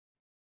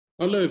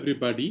Hello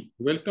everybody,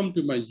 welcome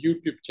to my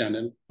YouTube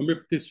channel,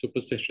 Homoeopathy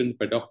Super Session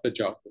by Dr.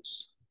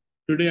 Jarvis.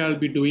 Today I'll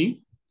be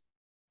doing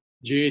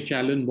J.H.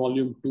 Allen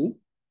Volume 2,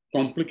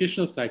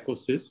 Complication of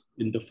Psychosis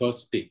in the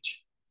first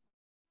stage.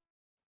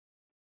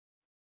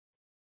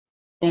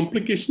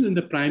 Complications in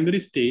the primary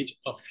stage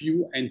are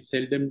few and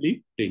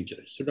seldomly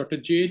dangerous. So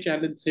Dr. J.H.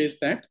 Allen says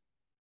that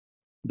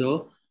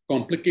the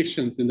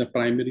complications in the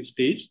primary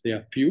stage, they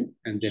are few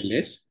and they're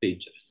less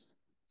dangerous.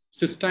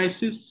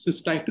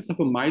 Cystitis of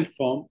a mild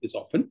form is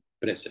often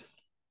present.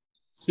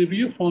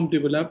 Severe form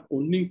develop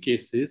only in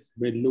cases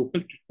where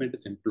local treatment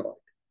is employed.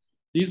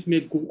 These may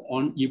go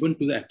on even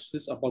to the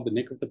abscess above the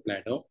neck of the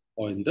bladder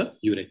or in the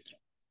urethra.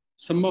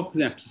 Some of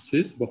the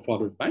abscesses were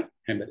followed by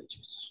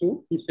hemorrhages.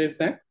 So he says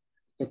that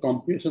the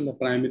complications in the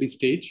primary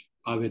stage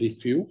are very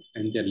few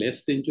and they're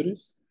less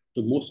dangerous.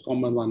 The most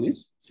common one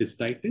is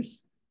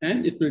cystitis,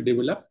 and it will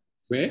develop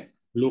where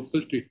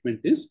local treatment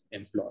is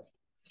employed.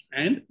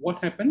 And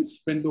what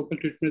happens when local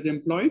treatment is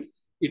employed?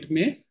 It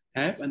may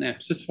have an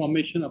abscess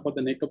formation above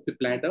the neck of the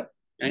bladder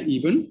and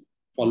even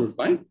followed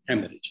by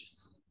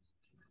hemorrhages.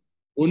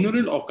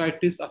 Gonorrheal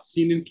otitis are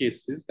seen in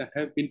cases that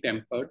have been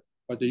tempered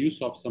by the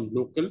use of some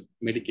local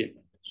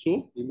medicament.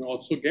 So you may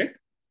also get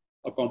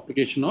a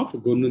complication of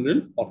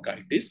gonorrheal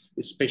otitis,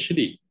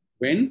 especially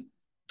when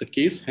the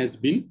case has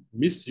been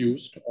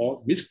misused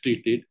or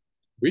mistreated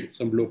with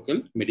some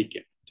local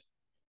medicament.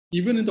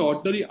 Even in the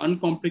ordinary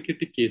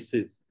uncomplicated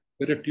cases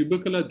where a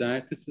tubercular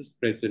diathesis is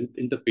present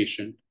in the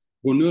patient,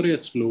 gonorrhea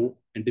is slow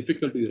and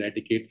difficult to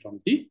eradicate from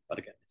the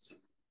organism.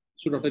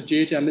 So Dr.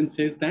 J.H. Allen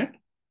says that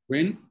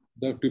when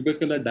the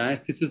tubercular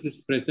diathesis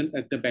is present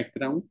at the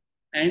background,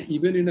 and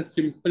even in a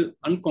simple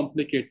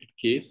uncomplicated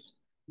case,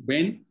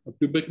 when a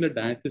tubercular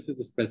diathesis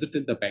is present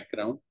in the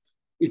background,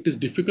 it is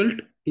difficult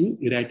to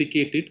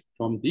eradicate it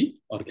from the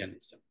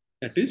organism.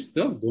 That is,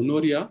 the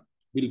gonorrhea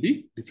will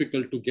be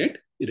difficult to get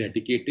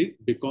eradicated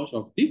because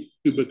of the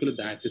tubercular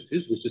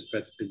diathesis which is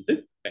present in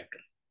the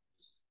background.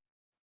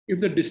 If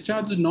the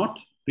discharge is not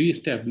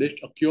re-established,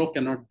 a cure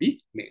cannot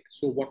be made.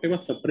 So whatever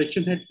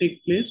suppression had taken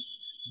place,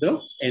 the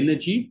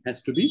energy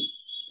has to be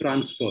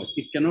transferred.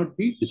 It cannot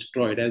be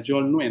destroyed. As you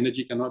all know,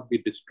 energy cannot be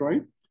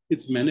destroyed.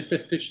 Its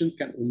manifestations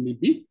can only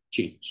be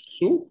changed.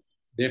 So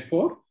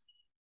therefore,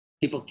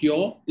 if a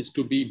cure is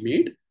to be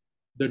made,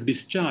 the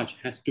discharge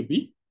has to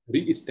be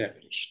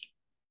re-established.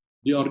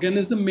 The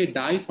organism may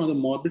die from the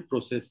morbid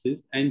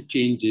processes and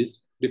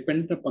changes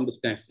dependent upon the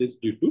stasis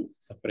due to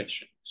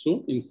suppression.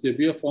 So in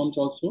severe forms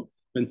also,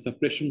 when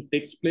suppression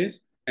takes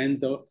place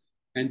and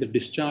the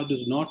discharge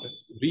is not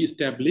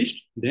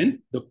re-established,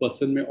 then the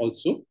person may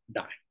also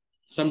die.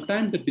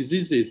 Sometimes the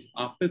diseases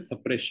after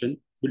suppression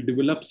will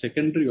develop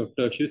secondary or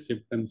tertiary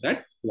symptoms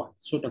at once.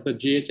 So Dr.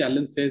 J.H.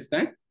 Allen says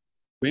that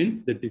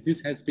when the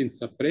disease has been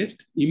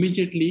suppressed,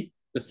 immediately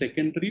the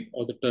secondary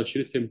or the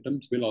tertiary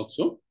symptoms will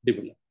also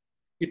develop.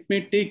 It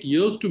may take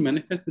years to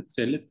manifest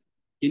itself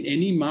in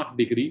any marked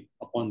degree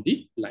upon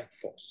the life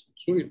force.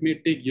 So it may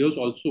take years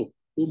also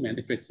to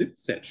manifest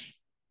itself.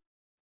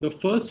 The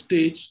first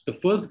stage, the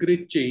first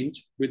great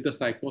change with the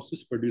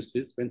psychosis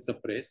produces when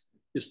suppressed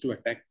is to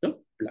attack the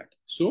blood.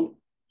 So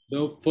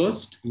the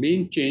first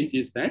main change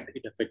is that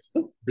it affects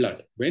the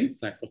blood when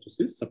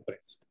psychosis is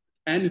suppressed.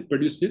 And it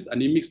produces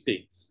anemic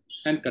states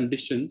and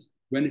conditions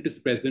when it is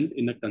present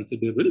in a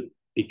considerable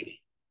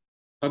degree.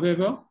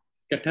 However,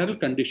 catarrhal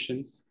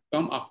conditions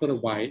come after a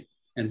while,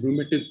 and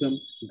rheumatism,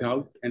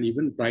 gout, and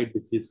even bright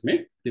disease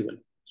may develop.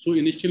 So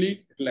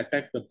initially, it will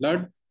attack the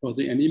blood,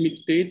 causing anemic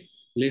states.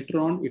 Later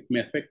on, it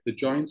may affect the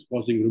joints,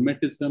 causing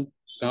rheumatism,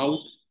 gout,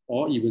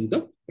 or even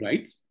the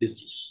Bright's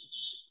disease.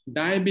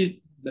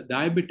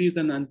 Diabetes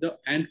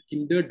and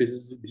kindred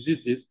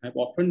diseases have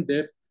often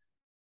their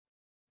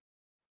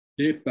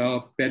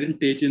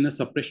parentage in a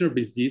suppression of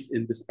disease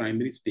in this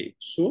primary stage.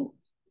 So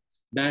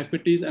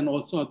diabetes and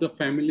also other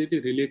family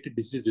related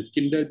diseases,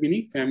 kindred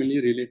meaning family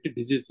related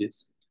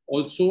diseases,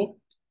 also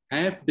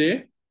have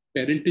their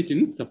parentage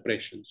in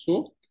suppression.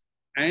 So,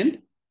 and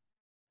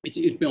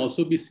it may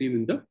also be seen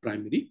in the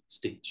primary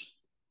stage.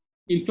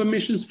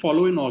 Inflammations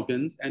follow in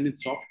organs and in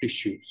soft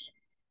tissues.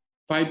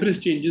 Fibrous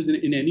changes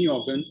in any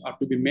organs are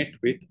to be met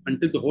with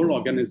until the whole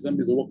organism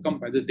is overcome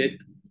by the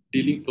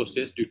death-dealing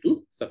process due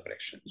to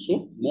suppression.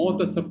 So more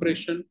the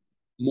suppression,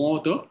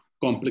 more the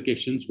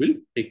complications will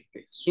take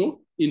place.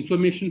 So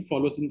inflammation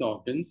follows in the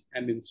organs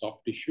and in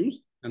soft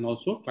tissues, and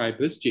also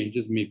fibrous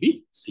changes may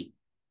be seen.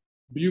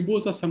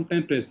 Buboes are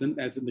sometimes present,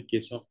 as in the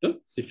case of the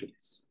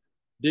syphilis.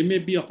 They may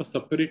be of a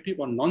suppurative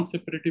or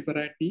non-suppurative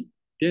variety,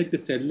 yet they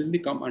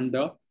seldomly come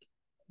under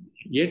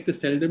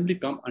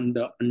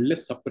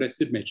unless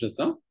suppressive measures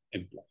are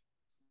employed.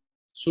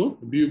 So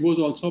buboes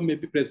also may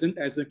be present,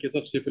 as in the case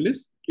of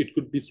syphilis. It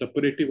could be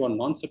suppurative or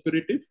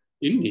non-suppurative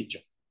in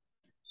nature.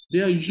 They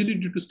are usually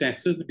due to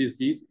stasis of the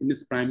disease in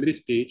its primary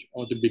stage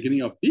or the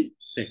beginning of the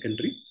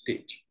secondary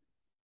stage.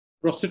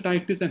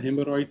 Prostatitis and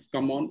hemorrhoids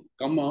come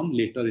on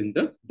later in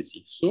the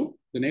disease. So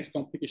the next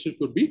complication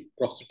could be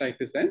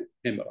prostatitis and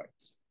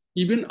hemorrhoids.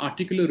 Even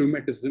articular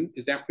rheumatism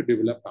is apt to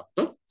develop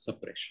after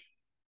suppression.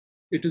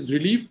 It is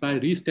relieved by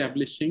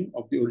re-establishing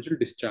of the original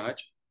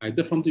discharge,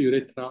 either from the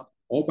urethra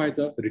or by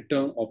the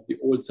return of the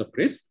old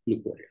suppressed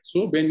leukorrhea.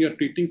 So when you are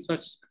treating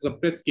such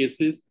suppressed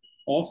cases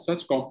or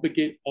such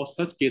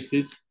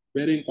cases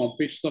wherein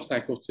complication of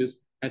psychosis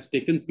has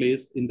taken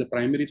place in the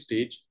primary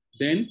stage,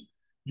 then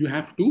you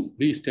have to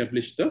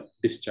re-establish the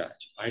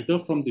discharge, either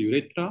from the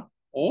urethra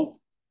or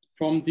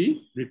from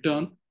the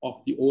return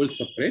of the old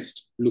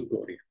suppressed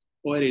leukorrhea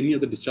or any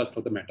other discharge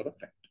for the matter of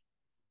fact.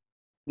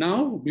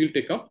 Now we'll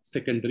take up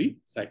secondary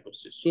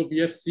psychosis. So we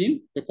have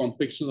seen the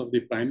complications of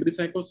the primary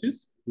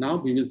psychosis. Now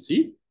we will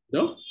see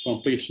the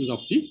complications of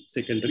the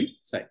secondary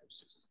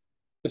psychosis.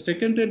 The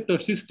secondary and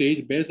tertiary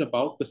stage bears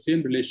about the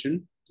same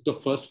relation to the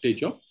first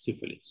stage of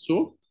syphilis.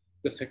 So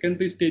the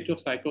secondary stage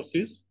of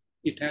psychosis,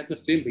 it has the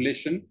same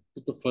relation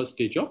to the first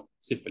stage of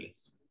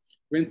syphilis.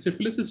 When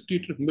syphilis is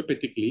treated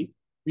homeopathically,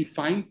 we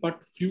find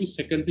but few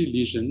secondary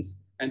lesions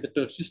and the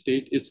tertiary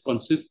stage is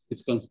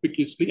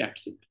conspicuously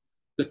absent.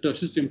 The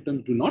tertiary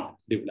symptoms do not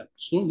develop.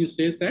 So he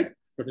says that,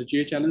 Dr.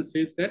 J. Allen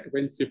says that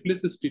when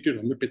syphilis is treated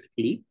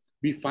homeopathically,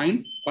 we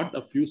find but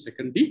a few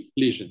secondary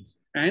lesions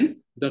and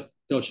the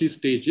tertiary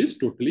stage is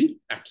totally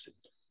absent.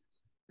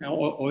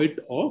 Or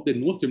there are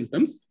no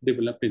symptoms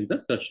develop in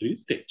the tertiary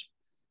stage.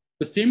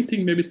 The same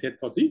thing may be said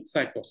for the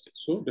psychosis.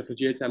 So Dr.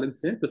 J. Allen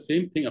said the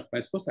same thing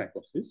applies for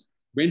psychosis.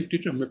 When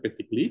treated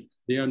homeopathically,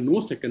 there are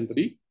no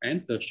secondary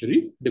and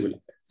tertiary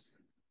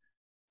developments.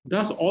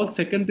 Thus, all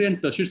secondary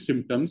and tertiary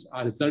symptoms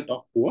are a result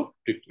of poor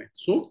treatment.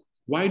 So,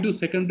 why do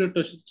secondary and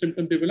tertiary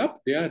symptoms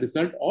develop? They are a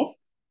result of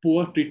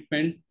poor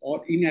treatment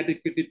or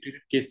inadequately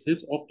treated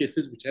cases or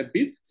cases which have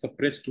been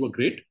suppressed to a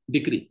great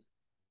degree.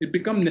 It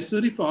becomes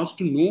necessary for us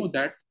to know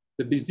that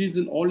the disease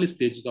in all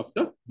stages of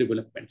the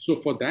development. So,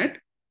 for that,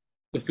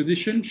 the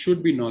physician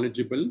should be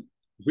knowledgeable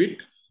with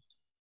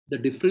the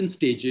different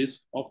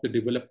stages of the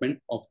development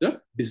of the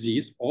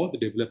disease or the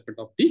development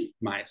of the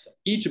miasm.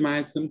 Each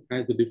miasm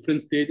has the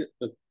different stage,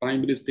 the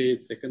primary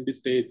stage, secondary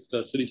stage,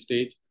 tertiary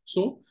stage.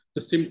 So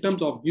the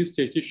symptoms of these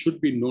stages should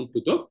be known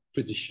to the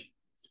physician.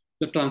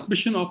 The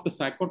transmission of the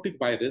psychotic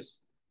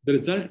virus, the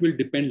result will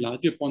depend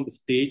largely upon the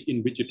stage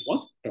in which it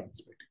was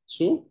transmitted.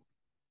 So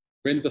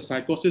when the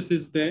psychosis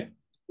is there,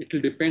 it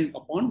will depend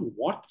upon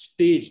what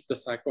stage the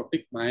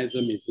psychotic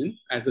miasm is in,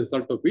 as a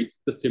result of which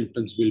the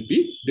symptoms will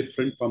be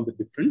different from the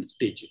different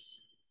stages.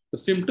 The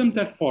symptoms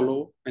that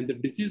follow and the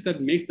disease that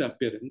makes the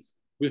appearance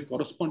will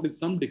correspond in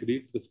some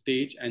degree to the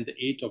stage and the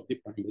age of the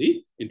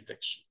primary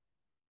infection.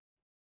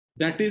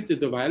 That is, if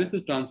the virus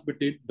is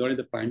transmitted during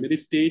the primary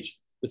stage,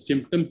 the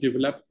symptoms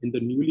developed in the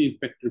newly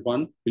infected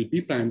one will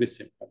be primary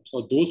symptoms,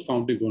 or those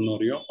found in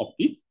gonorrhea of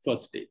the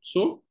first stage.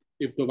 So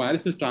if the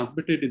virus is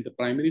transmitted in the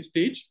primary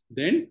stage,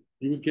 then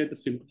you will get the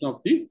symptoms of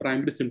the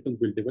primary symptoms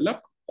will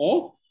develop,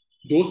 or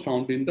those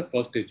found in the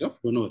first stage of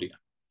gonorrhea.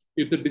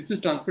 If the disease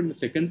is transmitted in the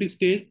secondary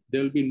stage,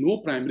 there will be no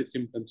primary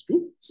symptoms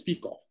to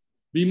speak of.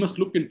 We must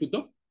look into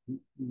the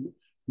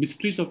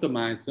mysteries of the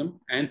miasm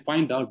and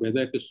find out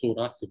whether it is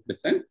SORA,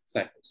 syphilis, and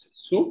psychosis.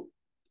 So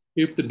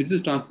if the disease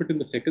is transmitted in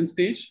the second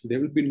stage, there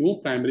will be no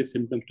primary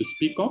symptoms to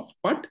speak of,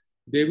 but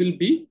there will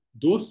be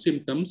those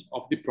symptoms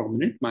of the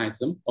prominent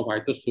miasm of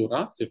either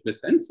SORA,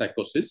 syphilis, and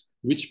psychosis,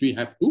 which we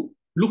have to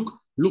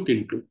look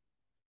into.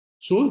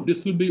 So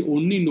this will be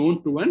only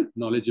known to a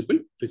knowledgeable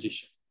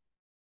physician.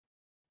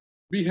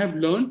 We have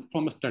learned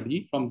from a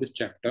study from this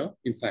chapter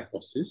in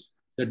psychosis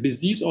that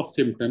disease or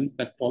symptoms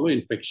that follow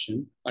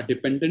infection are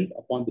dependent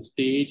upon the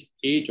stage,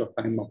 age, or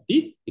time of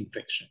the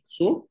infection.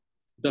 So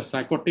the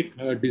psychotic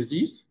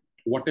disease,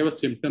 whatever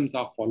symptoms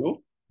are followed,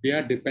 they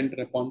are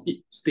dependent upon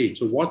the stage.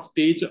 So what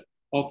stage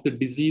of the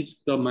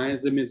disease the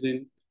miasm is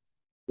in,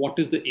 what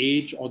is the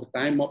age or the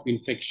time of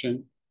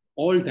infection,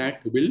 all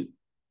that will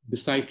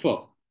decipher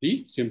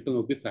the symptom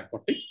of the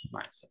psychotic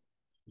miasm.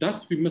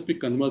 Thus, we must be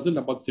conversant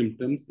about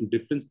symptoms in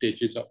different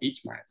stages of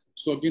each miasm.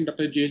 So again,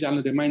 Dr. J.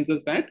 Allen reminds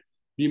us that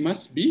we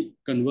must be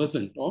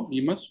conversant, or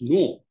we must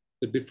know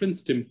the different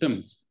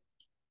symptoms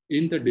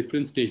in the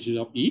different stages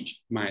of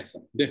each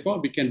miasm. Therefore,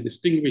 we can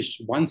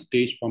distinguish one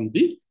stage from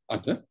the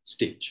other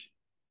stage.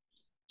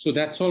 So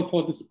that's all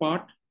for this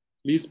part.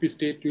 Please be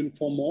stay tuned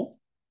for more.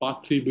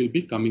 Part 3 will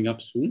be coming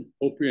up soon.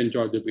 Hope you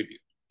enjoyed the video.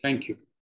 Thank you.